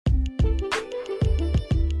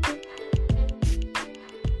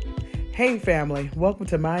Hey family, welcome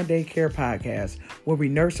to Mind Day Care Podcast, where we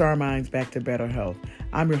nurse our minds back to better health.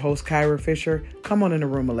 I'm your host, Kyra Fisher. Come on in the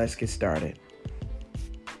room and let's get started.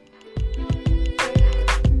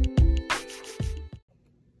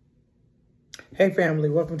 Hey family,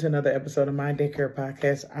 welcome to another episode of Mind Day Care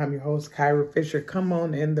Podcast. I'm your host, Kyra Fisher. Come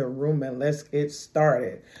on in the room and let's get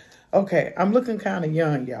started. Okay, I'm looking kind of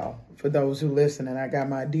young, y'all, for those who listen, and I got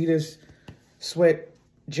my Adidas sweat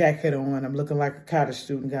jacket on. I'm looking like a college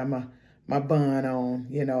student, got my bun on,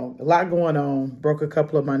 a lot going on. Broke a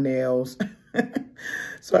couple of my nails.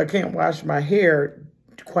 So I can't wash my hair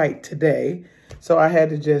quite today. So I had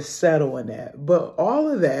to just settle in that. But all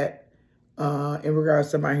of that, in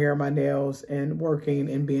regards to my hair, my nails, and working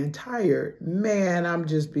and being tired, man, I'm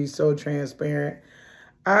just be so transparent.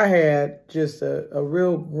 I had just a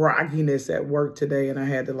real grogginess at work today, and I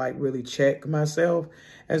had to really check myself.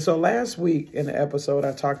 And so last week in the episode,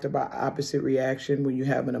 I talked about opposite reaction when you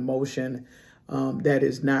have an emotion that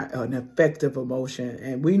is not an effective emotion.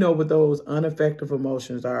 And we know what those ineffective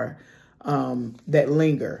emotions are that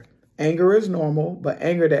linger. Anger is normal, but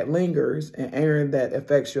anger that lingers and anger that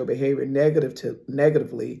affects your behavior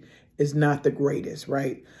negatively is not the greatest,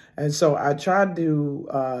 right? And so I tried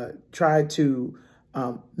to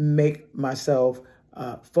make myself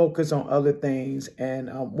focus on other things. And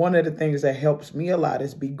one of the things that helps me a lot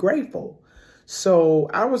is be grateful. So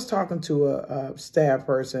I was talking to a staff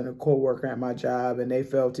person, a coworker at my job, and they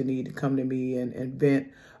felt the need to come to me and vent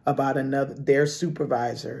about their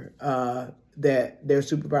supervisor, that their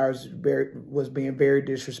supervisor was being very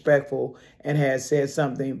disrespectful and had said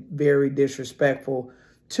something very disrespectful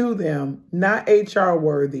to them, not HR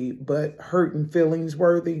worthy, but hurt and feelings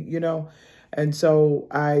worthy, And so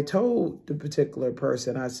I told the particular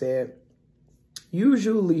person, I said,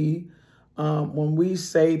 usually when we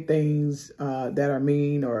say things that are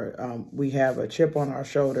mean or we have a chip on our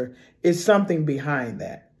shoulder, it's something behind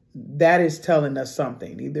that. That is telling us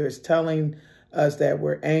something. Either it's telling us that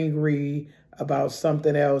we're angry about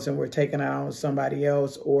something else and we're taking it out on somebody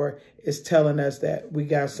else, or it's telling us that we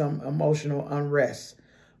got some emotional unrest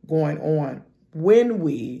going on when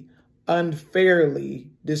we unfairly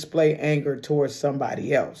display anger towards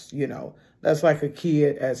somebody else. That's like a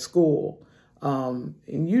kid at school. And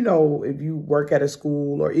if you work at a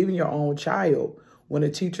school or even your own child, when the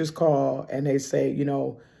teachers call and they say,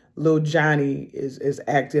 little Johnny is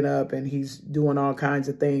acting up and he's doing all kinds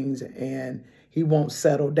of things and he won't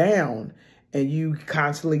settle down, and you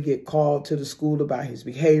constantly get called to the school about his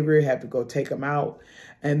behavior, have to go take him out.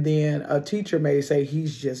 And then a teacher may say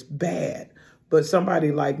he's just bad. But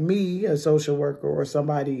somebody like me, a social worker, or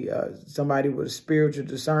somebody with a spiritual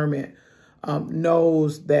discernment,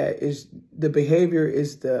 knows that the behavior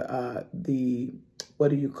is the what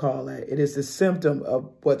do you call that? It is the symptom of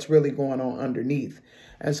what's really going on underneath.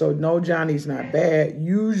 And so, no, Johnny's not bad.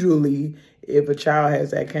 Usually, if a child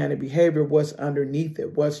has that kind of behavior, what's underneath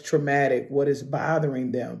it? What's traumatic? What is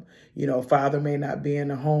bothering them? Father may not be in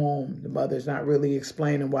the home. The mother's not really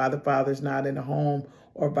explaining why the father's not in the home,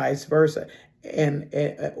 or vice versa.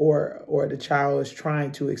 Or the child is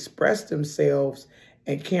trying to express themselves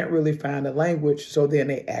and can't really find the language, so then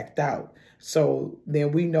they act out. So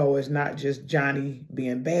then we know it's not just Johnny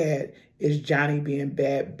being bad, it's Johnny being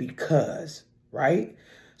bad because, right?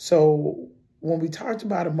 So when we talked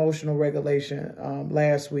about emotional regulation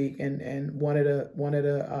last week, and one of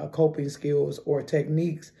the coping skills or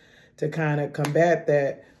techniques to kind of combat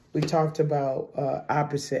that, we talked about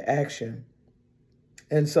opposite action.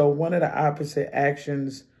 And so one of the opposite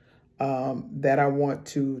actions that I want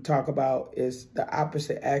to talk about is the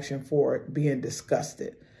opposite action for being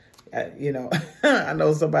disgusted. I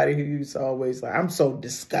know somebody who used to always I'm so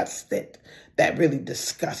disgusted. That really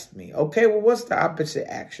disgusts me. Okay, well, what's the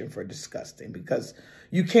opposite action for disgusting? Because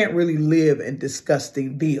you can't really live in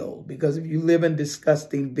Disgustingville. Because if you live in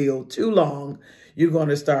Disgustingville too long, you're going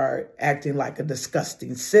to start acting like a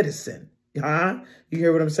disgusting citizen. Huh? You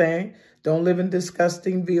hear what I'm saying? Don't live in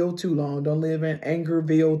Disgustingville too long. Don't live in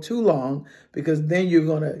Angerville too long, because then you're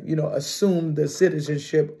going to, assume the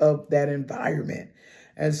citizenship of that environment.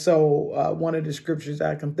 And so one of the scriptures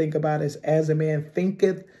I can think about is, as a man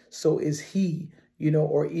thinketh, so is he,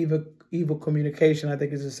 or evil communication. I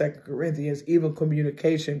think it's in 2 Corinthians, evil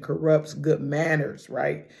communication corrupts good manners,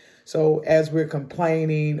 right? So as we're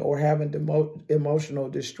complaining or having emotional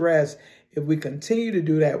distress, if we continue to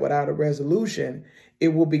do that without a resolution, it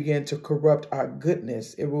will begin to corrupt our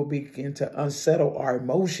goodness. It will begin to unsettle our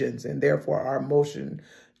emotions, and therefore our emotions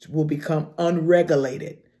will become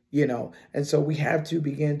unregulated, And so we have to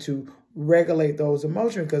begin to regulate those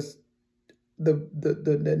emotions, because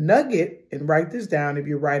the nugget, and write this down if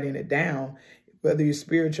you're writing it down, whether you're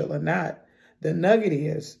spiritual or not. The nugget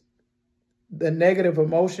is the negative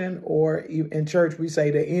emotion, or in church, we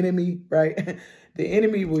say the enemy, right? The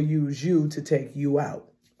enemy will use you to take you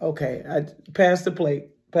out. Okay, I passed the plate.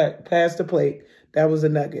 Pass the plate. That was a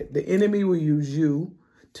nugget. The enemy will use you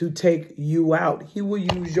to take you out. He will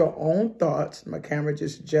use your own thoughts. My camera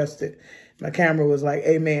just adjusted. My camera was like,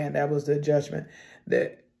 amen. That was the adjustment.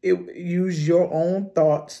 That it use your own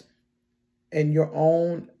thoughts and your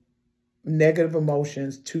own negative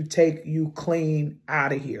emotions to take you clean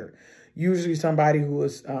out of here. Usually somebody who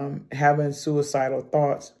is having suicidal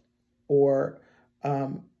thoughts or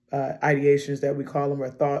ideations that we call them, or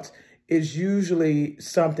thoughts, is usually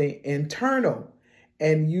something internal,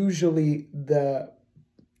 and usually the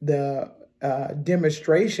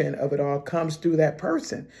demonstration of it all comes through that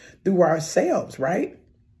person, through ourselves, right?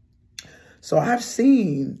 So I've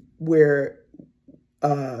seen where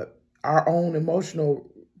our own emotional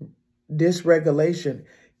dysregulation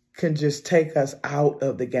can just take us out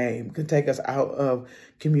of the game, can take us out of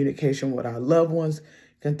communication with our loved ones,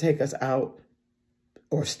 can take us out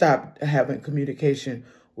or stop having communication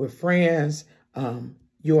with friends.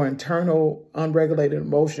 Your internal unregulated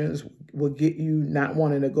emotions will get you not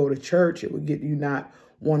wanting to go to church. It will get you not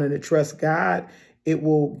wanting to trust God. It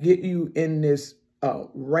will get you in this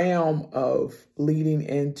realm of leading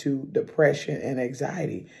into depression and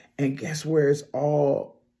anxiety. And guess where it's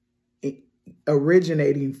all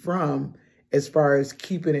originating from as far as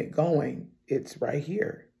keeping it going? It's right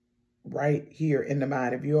here in the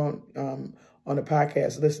mind. If you're on the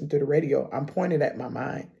podcast, listen to the radio, I'm pointing at my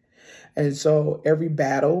mind. And so every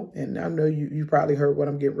battle, and I know you probably heard what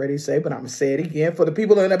I'm getting ready to say, but I'm going to say it again for the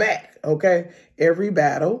people in the back, okay? Every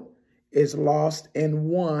battle is lost and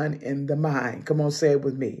won in the mind. Come on, say it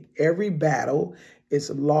with me. Every battle is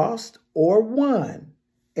lost or won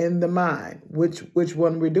in the mind, which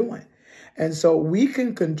one we're doing. And so we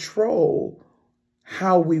can control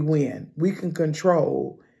how we win. We can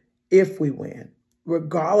control if we win,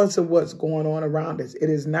 regardless of what's going on around us. It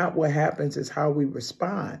is not what happens, it's how we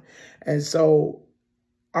respond. And so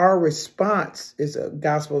our response is a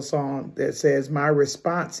gospel song that says, my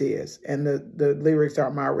response is, and the lyrics are,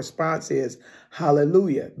 my response is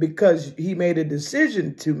hallelujah, because he made a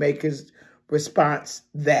decision to make his response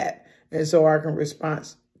that. And so our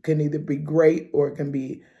response can either be great or it can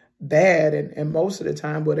be bad. And most of the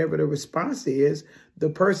time, whatever the response is, the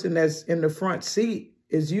person that's in the front seat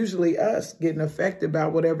is usually us getting affected by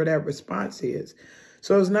whatever that response is.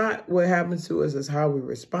 So it's not what happens to us, it's how we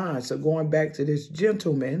respond. So going back to this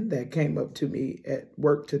gentleman that came up to me at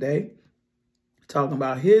work today, talking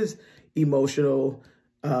about his emotional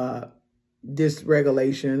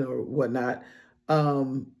dysregulation or whatnot,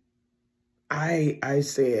 I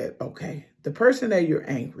said, okay, the person that you're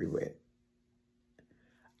angry with,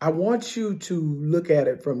 I want you to look at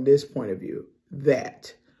it from this point of view,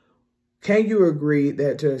 that can you agree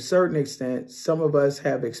that to a certain extent, some of us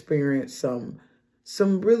have experienced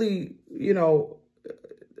some really,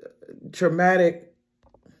 traumatic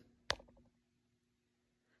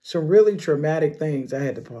things. I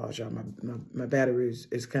had to pause, y'all. My battery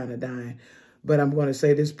is kind of dying, but I'm going to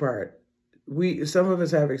say this part. Some of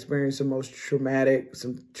us have experienced some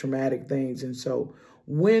traumatic things. And so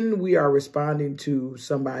when we are responding to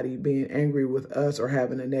somebody being angry with us or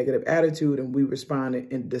having a negative attitude and we respond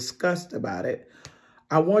in disgust about it,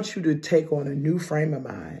 I want you to take on a new frame of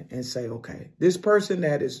mind and say, okay, this person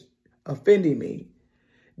that is offending me,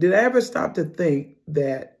 did I ever stop to think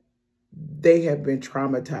that they have been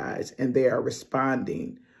traumatized and they are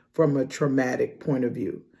responding from a traumatic point of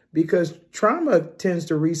view? Because trauma tends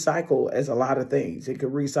to recycle as a lot of things. It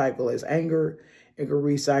could recycle as anger. It could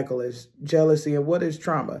recycle as jealousy. And what is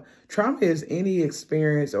trauma? Trauma is any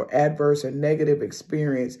experience or adverse or negative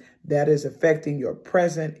experience that is affecting your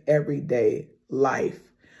present everyday life.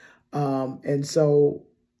 And so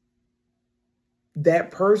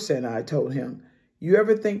that person, I told him, you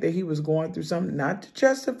ever think that he was going through something? Not to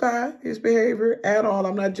justify his behavior at all.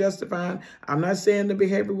 I'm not justifying. I'm not saying the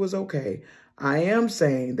behavior was okay. I am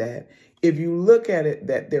saying that if you look at it,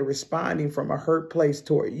 that they're responding from a hurt place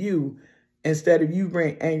toward you, instead of you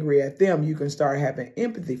being angry at them, you can start having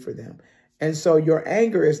empathy for them. And so your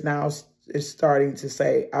anger is now starting to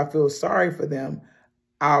say, I feel sorry for them.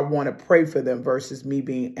 I want to pray for them, versus me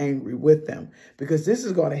being angry with them, because this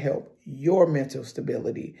is going to help your mental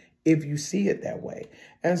stability if you see it that way.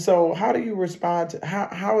 And so how do you respond to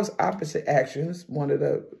how is opposite actions, one of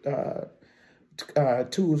the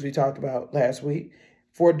tools we talked about last week,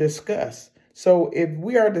 for disgust? So if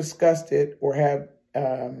we are disgusted or have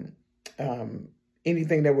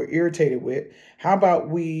anything that we're irritated with, how about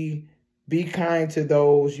we Be kind to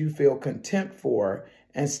those you feel contempt for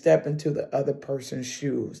and step into the other person's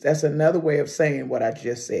shoes. That's another way of saying what I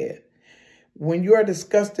just said. When you are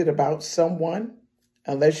disgusted about someone,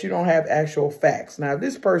 unless you don't have actual facts. Now, if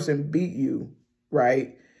this person beat you,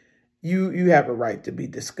 right, you have a right to be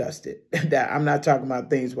disgusted. That I'm not talking about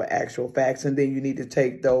things with actual facts. And then you need to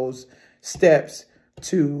take those steps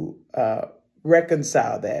to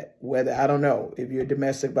reconcile that. Whether, I don't know, if you're a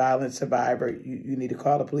domestic violence survivor, you need to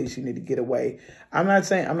call the police. You need to get away. I'm not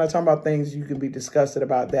talking about things you can be disgusted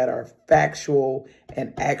about that are factual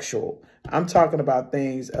and actual. I'm talking about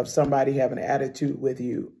things of somebody having an attitude with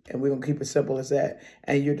you, and we're going to keep it simple as that,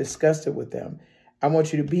 and you're disgusted with them. I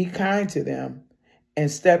want you to be kind to them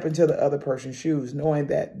and step into the other person's shoes, knowing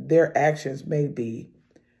that their actions may be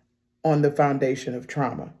on the foundation of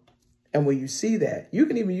trauma. And when you see that, you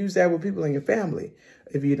can even use that with people in your family.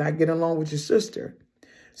 If you're not getting along with your sister,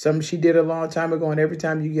 something she did a long time ago, and every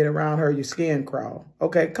time you get around her, your skin crawl.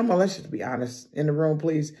 Okay, come on, let's just be honest in the room,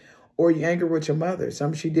 please. Or you're angry with your mother,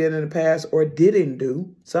 something she did in the past or didn't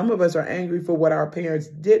do. Some of us are angry for what our parents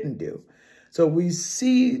didn't do. So we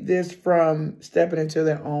see this from stepping into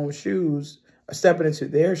their own shoes, or stepping into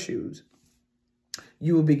their shoes.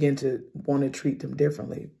 You will begin to want to treat them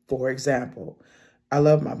differently. For example, I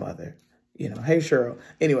love my mother. Hey, Cheryl.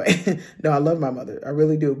 Anyway, no, I love my mother. I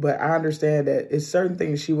really do. But I understand that it's certain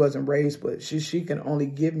things she wasn't raised with. She can only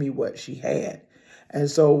give me what she had. And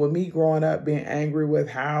so with me growing up, being angry with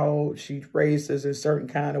how she raised us in certain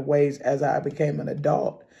kind of ways, as I became an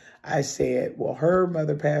adult, I said, well, her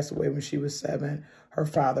mother passed away when she was 7. Her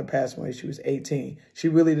father passed away when she was 18. She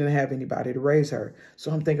really didn't have anybody to raise her.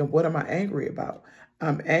 So I'm thinking, what am I angry about?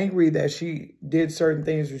 I'm angry that she did certain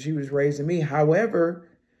things when she was raising me. However,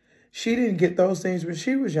 she didn't get those things when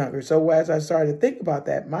she was younger. So as I started to think about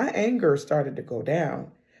that, my anger started to go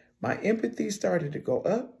down. My empathy started to go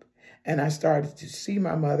up. And I started to see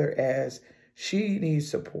my mother as she needs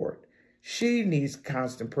support. She needs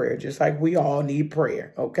constant prayer, just like we all need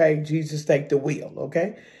prayer, okay? Jesus, take the wheel,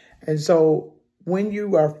 okay? And so when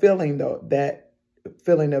you are feeling that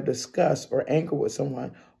feeling of disgust or anger with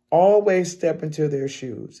someone, always step into their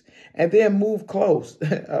shoes and then move close.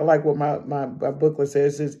 Like what my booklet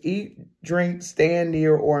says is eat, drink, stand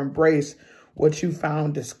near, or embrace what you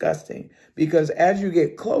found disgusting. Because as you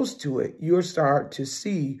get close to it, you'll start to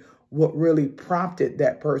see what really prompted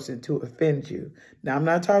that person to offend you. Now, I'm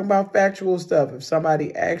not talking about factual stuff. If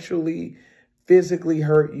somebody actually physically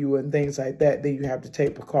hurt you and things like that, then you have to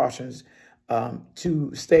take precautions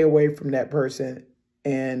to stay away from that person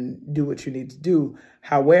and do what you need to do.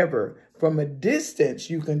 However, from a distance,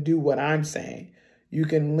 you can do what I'm saying. You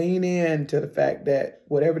can lean in to the fact that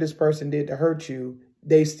whatever this person did to hurt you,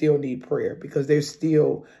 they still need prayer because they're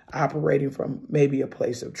still operating from maybe a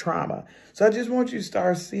place of trauma. So I just want you to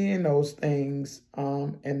start seeing those things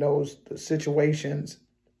and those situations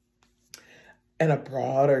in a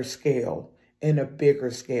broader scale, in a bigger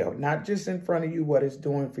scale, not just in front of you, what it's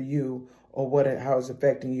doing for you or how it's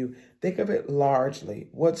affecting you. Think of it largely.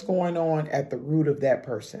 What's going on at the root of that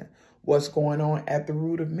person? What's going on at the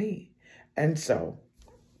root of me? And so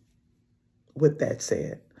with that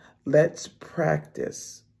said, let's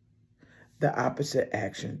practice the opposite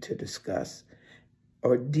action to discuss,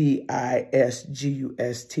 or D-I-S-G-U-S-T,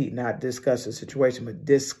 not discuss a situation, but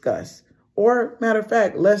discuss. Or matter of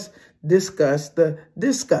fact, let's discuss the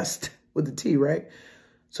disgust with the T, right?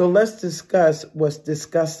 So let's discuss what's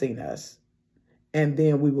disgusting us, and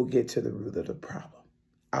then we will get to the root of the problem.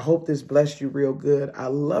 I hope this blessed you real good. I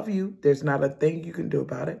love you. There's not a thing you can do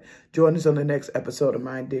about it. Join us on the next episode of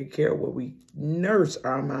Mind Dig Care, where we nurse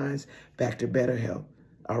our minds back to better health.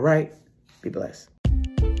 All right? Be blessed.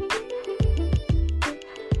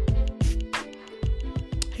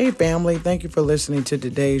 Hey, family. Thank you for listening to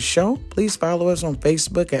today's show. Please follow us on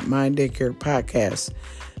Facebook at Mind Dig Care Podcast.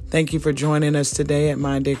 Thank you for joining us today at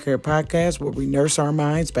Mind Dig Care Podcast, where we nurse our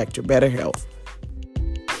minds back to better health.